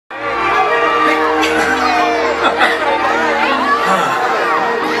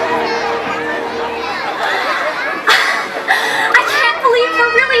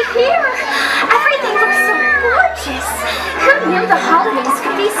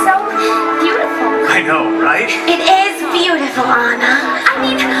I know, right? It is beautiful, Anna. I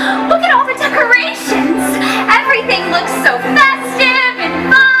mean, look at all the decorations. Everything looks so festive and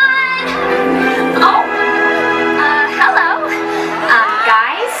fun. Oh, hello.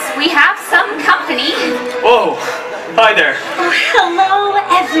 Guys, we have some company. Whoa, hi there. Oh, hello,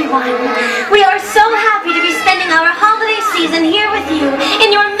 everyone. We are so happy to be spending our holiday season here with you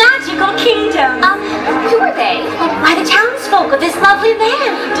in your magical kingdom. Who are they? Why, the townsfolk of this lovely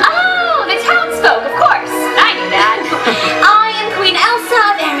land. Oh, the townsfolk, of course. I knew that. I am Queen Elsa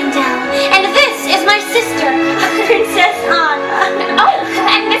of Arendelle, and this is my sister, Princess Anna. Oh,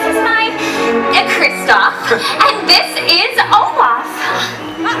 and this is my Kristoff, and this is Olaf.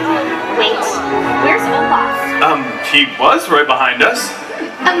 Wait, where's Olaf? He was right behind us.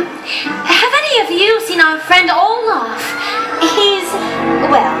 Have any of you seen our friend Olaf? He's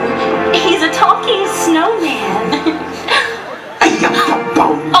a talking snowman.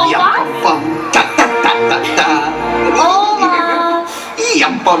 Olaf? Olaf!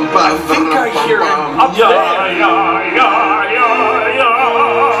 I think I hear him up there. Here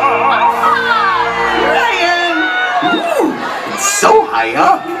I am! Ooh, it's so high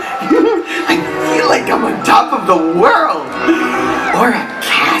up! I feel like I'm on top of the world! Or a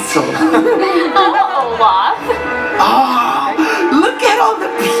castle! Oh, Olaf. Oh, look at all the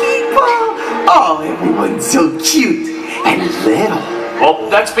people! Oh, everyone's so cute and little. Well,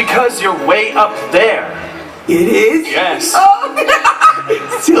 that's because you're way up there. It is? Yes. Oh,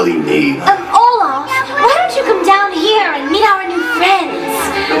 silly me. Olaf, why don't you come down here and meet our new friends?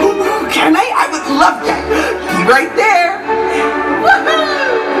 Can I? I would love that. Be right there.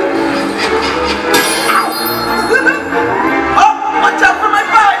 Oh, watch out for my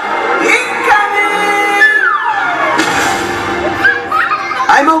butt. Incoming!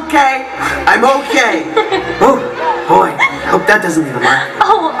 I'm okay. I'm okay. Oh, boy. Hope that doesn't leave a mark.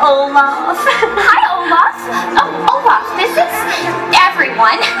 Oh, Olaf. Hi, Olaf. Oh, Olaf, this is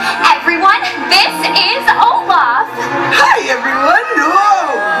everyone. Everyone, this is Olaf. Hi, everyone.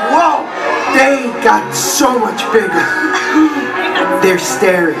 Whoa. They got so much bigger. They're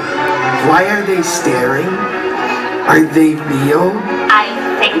staring. Why are they staring? Are they real? I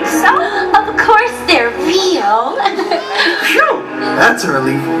think so. Of course they're real. Phew, that's a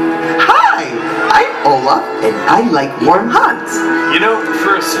relief. Hi, I'm Olaf, and I like warm hugs. You know,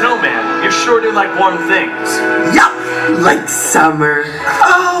 for a snowman, you're sure to like warm things. Yup, like summer.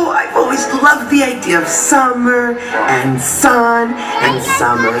 Oh, I've always loved the idea of summer and sun and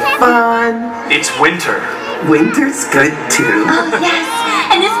summer fun. It's winter. Winter's good too. Oh, yes.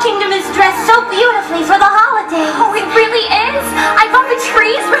 And this kingdom is dressed so beautifully for the holidays. Oh, it really is. I love the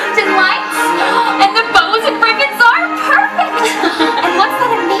trees wrapped in lights. And the bows and ribbons are perfect. And what's that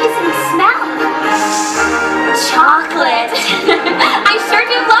amazing smell? Chocolate. I sure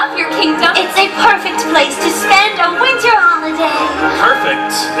do love your kingdom. It's a perfect place to spend a winter holiday.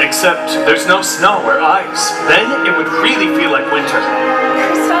 Perfect, except there's no snow or ice. Then it would really feel like winter.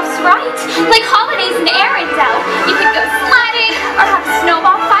 Kristoff's right. Like holidays in Arendelle. You could go sledding, or have a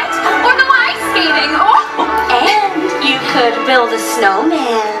snowball fight, or go ice skating. Oh. And you could build a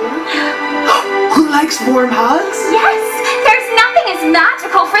snowman. Who likes warm hugs? Yes, there's nothing as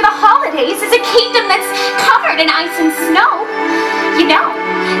magical for the holidays as a kingdom that's covered in ice and snow. You know,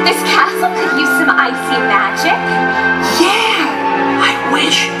 this castle could use some icy magic. Yeah, I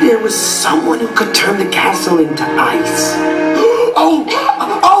wish there was someone who could turn the castle into ice. Oh,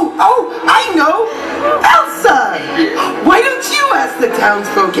 I know! Elsa! Why don't you ask the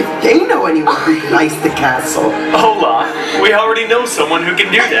townsfolk if they know anyone who can ice the castle? Olaf, we already know someone who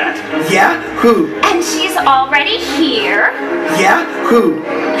can do that. Yeah? Who? And she's already here. Yeah? Who?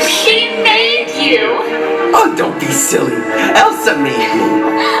 She made you. Oh, don't be silly. Elsa made me.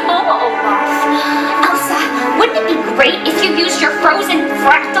 Oh, Olaf. Elsa, wouldn't it be great if you used your frozen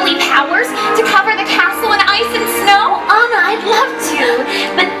fractally powers to cover the castle in ice and snow? Anna, I'd love to,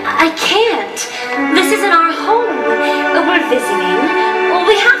 but I can't. This isn't our home. We're visiting. Well,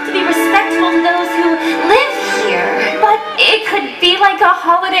 we have to be respectful to those who live here. But it could be like a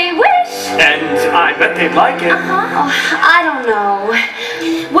holiday wish. And I bet they'd like it. Oh, I don't know.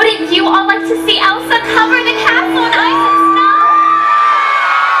 Wouldn't you all like to see Elsa cover the castle in ice and snow?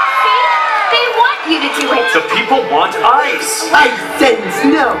 See? They want you to do it. The people want ice. I sense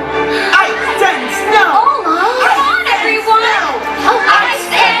no. I sense no. Come on, everyone. Ice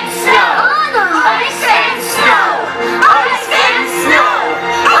and snow. Anna! Ice and snow. Ice and snow.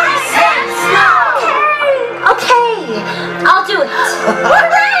 Ice and snow. Okay, I'll do it.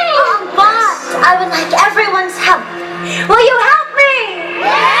 Hooray! But I would like everyone's help. Will you help me?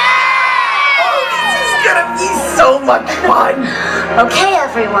 Oh, this is gonna be so much fun. Okay,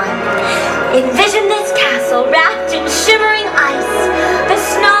 everyone. Envision this castle wrapped in shimmering ice, the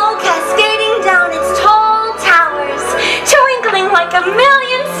snow cascading down its tall towers, twinkling like a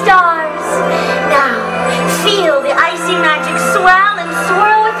million stars. Now, feel the icy magic swell and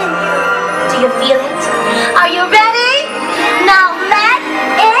swirl within you. Do you feel it? Are you ready? Now let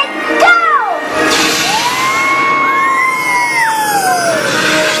it go!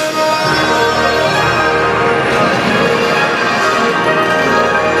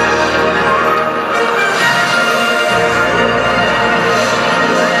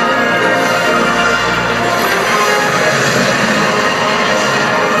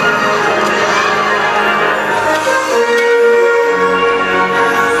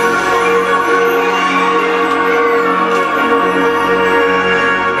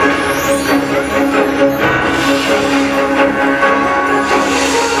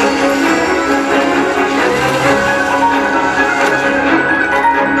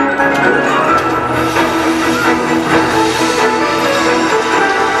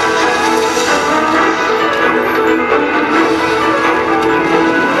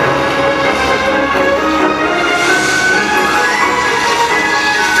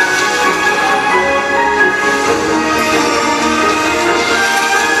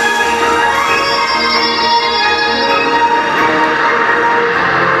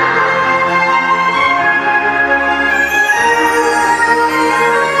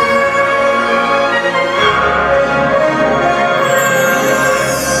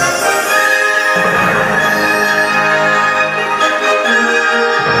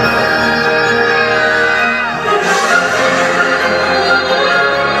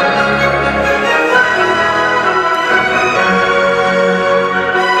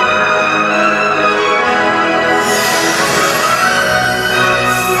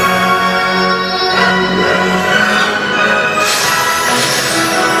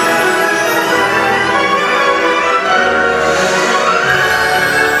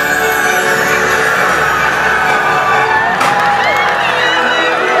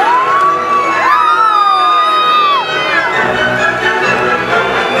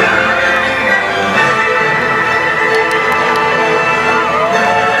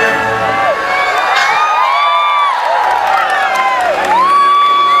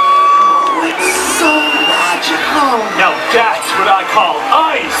 That's what I call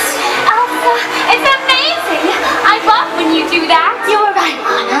ice! Elsa, it's amazing! I love when you do that. You were right,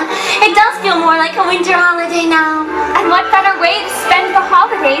 Anna. It does feel more like a winter holiday now. And what better way to spend the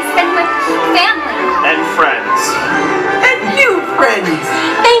holidays than with family? And friends. And new friends.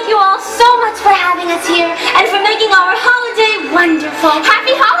 Thank you all so much for having us here and for making our holiday wonderful.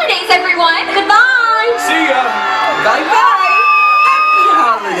 Happy holidays, everyone! Goodbye! See ya! Bye-bye. Happy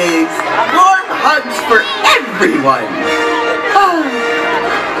holidays. Warm hugs for everyone.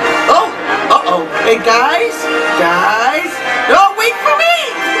 Oh, uh-oh. Hey, guys.